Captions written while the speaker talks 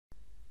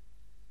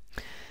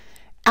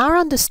Our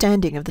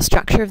understanding of the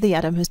structure of the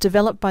atom has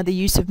developed by the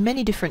use of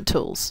many different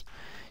tools.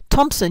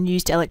 Thomson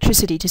used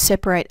electricity to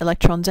separate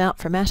electrons out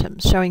from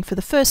atoms, showing for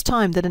the first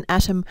time that an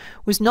atom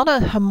was not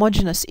a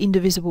homogeneous,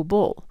 indivisible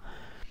ball.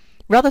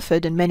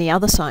 Rutherford and many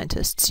other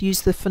scientists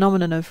used the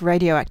phenomenon of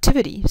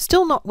radioactivity,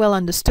 still not well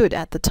understood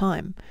at the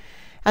time,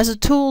 as a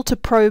tool to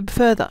probe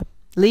further,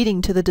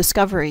 leading to the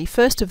discovery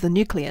first of the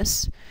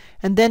nucleus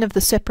and then of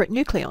the separate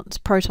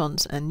nucleons,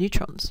 protons and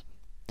neutrons.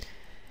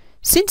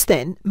 Since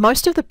then,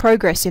 most of the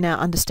progress in our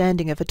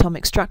understanding of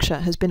atomic structure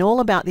has been all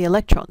about the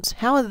electrons.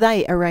 How are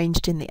they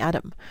arranged in the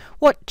atom?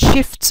 What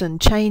shifts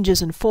and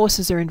changes and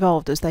forces are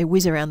involved as they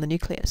whiz around the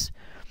nucleus?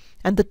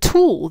 And the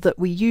tool that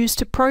we use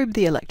to probe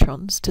the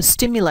electrons, to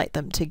stimulate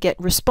them, to get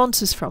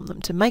responses from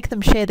them, to make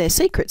them share their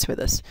secrets with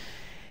us,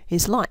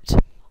 is light.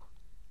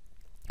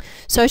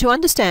 So to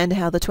understand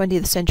how the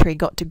 20th century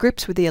got to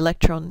grips with the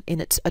electron in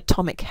its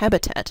atomic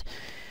habitat,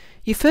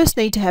 you first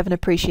need to have an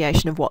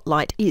appreciation of what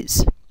light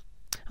is.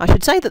 I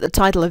should say that the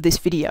title of this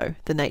video,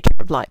 The Nature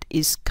of Light,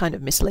 is kind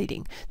of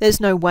misleading. There's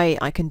no way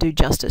I can do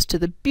justice to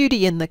the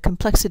beauty and the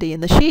complexity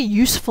and the sheer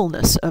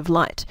usefulness of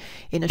light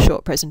in a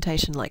short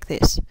presentation like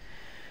this.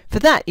 For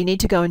that, you need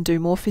to go and do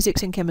more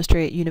physics and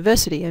chemistry at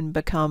university and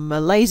become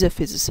a laser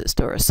physicist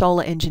or a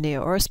solar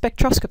engineer or a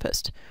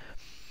spectroscopist.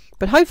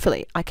 But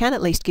hopefully, I can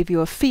at least give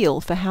you a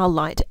feel for how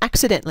light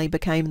accidentally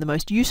became the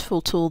most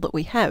useful tool that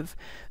we have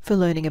for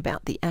learning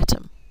about the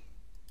atom.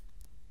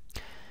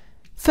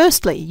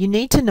 Firstly, you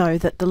need to know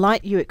that the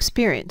light you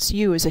experience,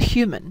 you as a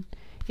human,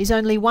 is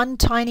only one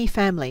tiny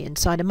family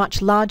inside a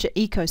much larger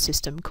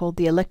ecosystem called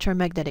the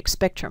electromagnetic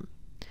spectrum.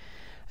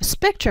 A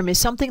spectrum is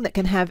something that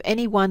can have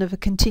any one of a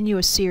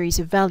continuous series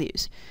of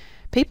values.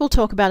 People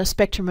talk about a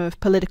spectrum of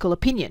political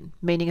opinion,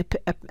 meaning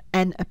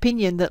an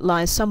opinion that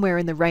lies somewhere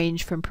in the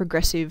range from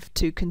progressive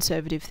to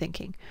conservative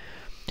thinking.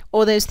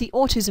 Or there's the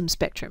autism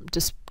spectrum,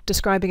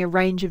 describing a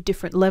range of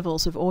different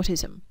levels of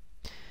autism.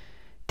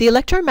 The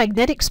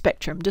electromagnetic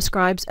spectrum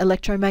describes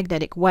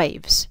electromagnetic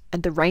waves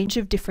and the range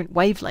of different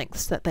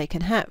wavelengths that they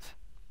can have.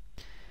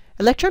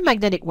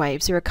 Electromagnetic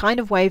waves are a kind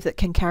of wave that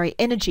can carry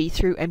energy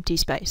through empty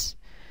space.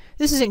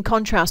 This is in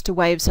contrast to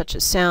waves such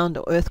as sound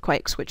or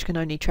earthquakes, which can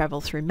only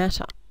travel through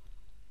matter.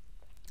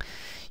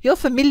 You're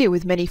familiar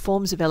with many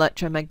forms of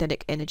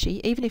electromagnetic energy,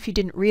 even if you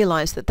didn't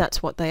realize that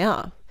that's what they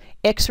are.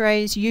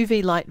 X-rays,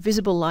 UV light,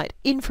 visible light,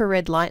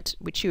 infrared light,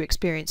 which you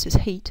experience as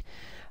heat,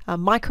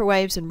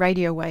 microwaves and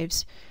radio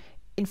waves.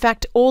 In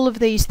fact, all of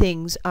these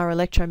things are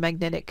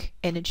electromagnetic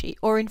energy,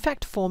 or in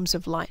fact forms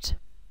of light.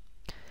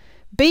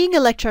 Being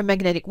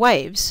electromagnetic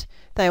waves,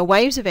 they are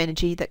waves of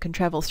energy that can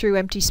travel through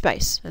empty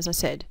space, as I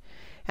said,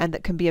 and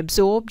that can be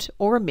absorbed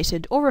or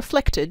emitted or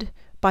reflected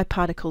by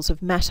particles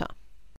of matter.